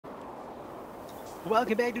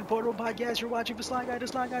Welcome back to the Portal Podcast. You're watching the Sly Guy, the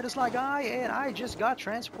Sly Guy, the Sly Guy, and I just got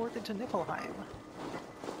transported to Niflheim.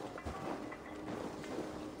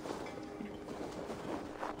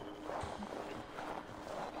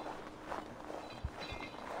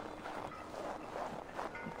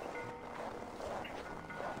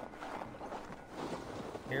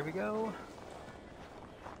 Here we go.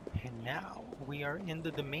 And now we are in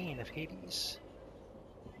the domain of Hades.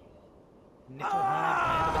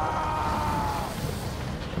 Niflheim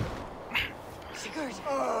Sigurd!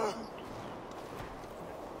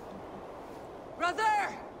 Brother!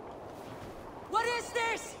 What is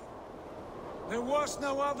this? There was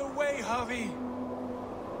no other way, Javi.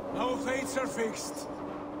 No fates are fixed.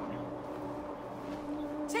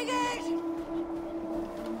 Sigurd!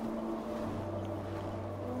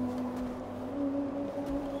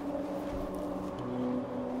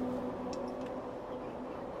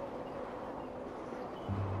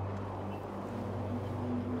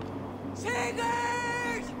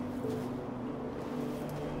 Sigurd!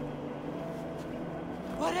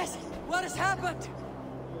 What is it? What has happened?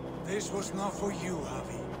 This was not for you,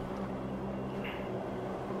 Javi.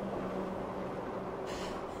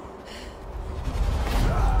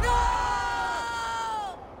 No!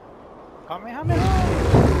 Kamehameha!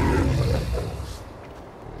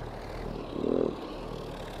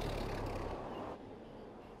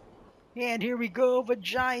 And here we go, the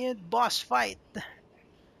giant boss fight.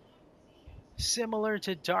 Similar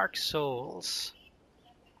to Dark Souls.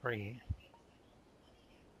 For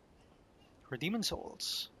Demon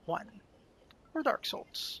Souls 1. Or Dark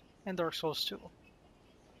Souls. And Dark Souls 2.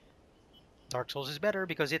 Dark Souls is better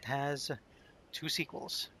because it has 2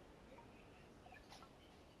 sequels.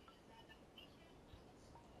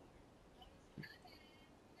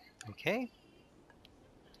 Okay.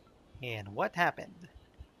 And what happened?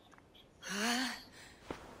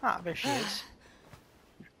 There she is.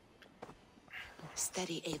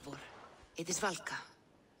 Steady, Eivor. It is Valka.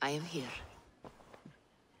 I am here.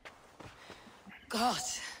 God,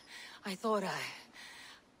 I thought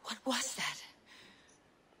What was that?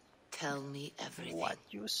 Tell me everything. What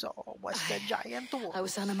you saw was the giant wolf. I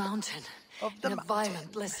was on a mountain, Of the in a mountain.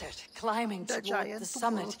 violent blizzard, climbing The toward giant the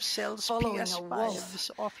summit, wolf sells following a PS5s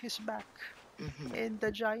wolf. off his back. And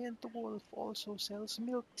the giant wolf also sells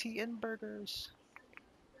milk tea and burgers.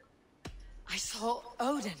 I saw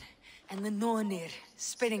Odin and the Nornir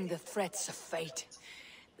spitting the threats of fate.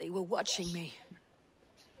 They were watching me.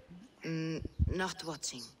 Not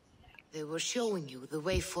watching. They were showing you the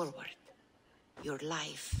way forward. Your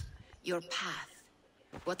life, your path,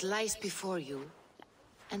 what lies before you,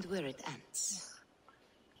 and where it ends.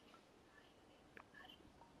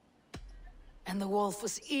 And the wolf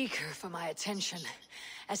was eager for my attention,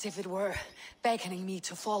 as if it were beckoning me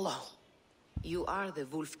to follow. You are the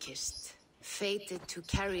wolf-kissed, fated to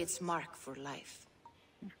carry its mark for life.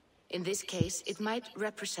 In this case, it might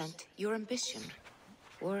represent your ambition,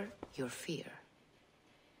 or your fear.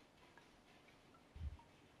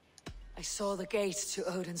 I saw the gates to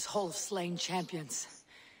Odin's Hall of Slain Champions.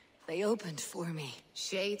 They opened for me.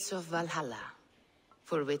 Shades of Valhalla,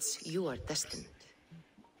 for which you are destined.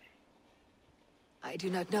 I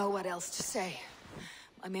do not know what else to say.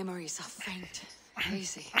 My memories are faint,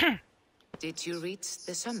 hazy. Did you reach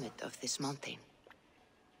the summit of this mountain?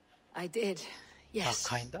 I did, yes.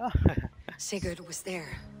 Kinda. Sigurd was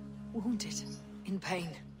there, wounded, in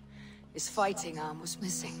pain. His fighting arm was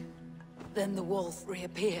missing. Then the wolf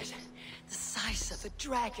reappeared, the size of a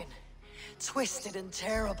dragon, twisted and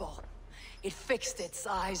terrible. It fixed its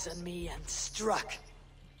eyes on me and struck.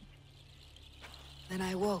 Then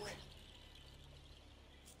I woke.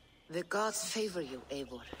 The gods favor you,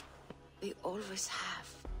 Eivor. They always have.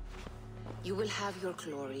 You will have your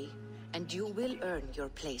glory, and you will earn your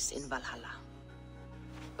place in Valhalla.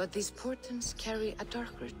 But these portents carry a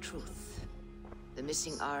darker truth. The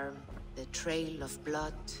missing arm, the trail of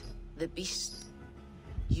blood, the beast.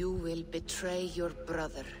 You will betray your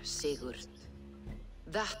brother, Sigurd.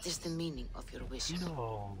 That is the meaning of your wish.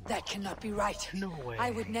 No. That cannot be right. No way.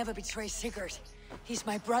 I would never betray Sigurd. He's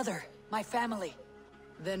my brother, my family.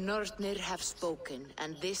 The Nornir have spoken,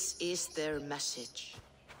 and this is their message.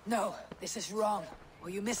 No, this is wrong, or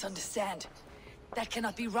you misunderstand. That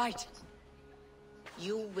cannot be right.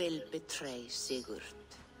 You will betray Sigurd.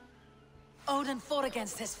 Odin fought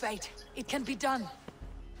against his fate. It can be done.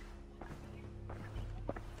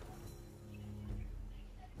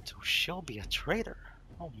 So she'll be a traitor.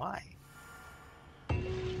 Oh my.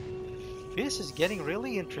 This is getting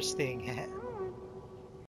really interesting.